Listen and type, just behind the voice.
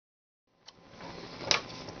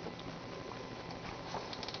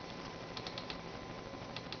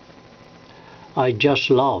I just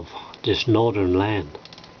love this northern land.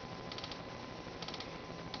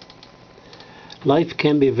 Life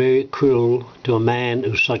can be very cruel to a man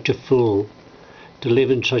who's such a fool to live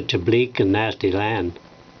in such a bleak and nasty land.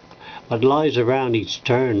 What lies around each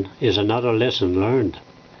turn is another lesson learned,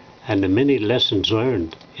 and the many lessons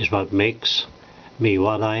learned is what makes me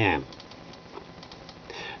what I am.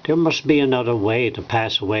 There must be another way to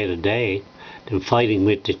pass away the day than fighting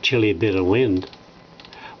with the chilly bitter wind.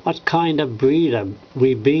 What kind of breed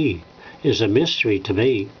we be is a mystery to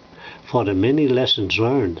me, for the many lessons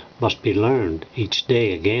learned must be learned each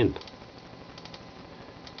day again.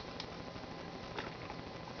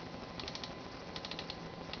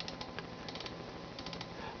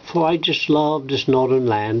 For I just love this northern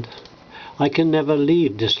land. I can never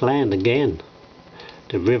leave this land again.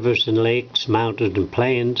 The rivers and lakes, mountains and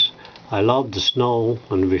plains. I love the snow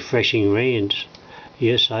and refreshing rains.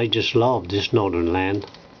 Yes, I just love this northern land.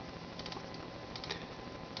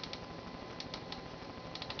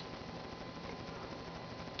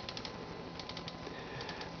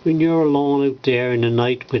 When you're alone out there in the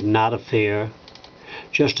night with not a fear,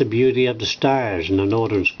 just the beauty of the stars in the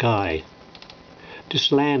northern sky,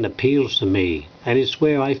 this land appeals to me, and it's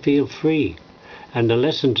where I feel free, and the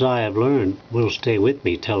lessons I have learned will stay with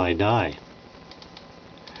me till I die.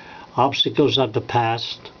 Obstacles of the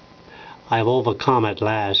past I have overcome at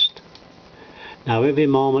last. Now every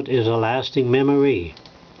moment is a lasting memory.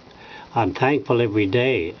 I'm thankful every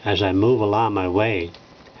day as I move along my way,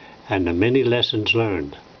 and the many lessons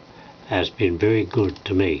learned has been very good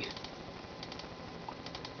to me.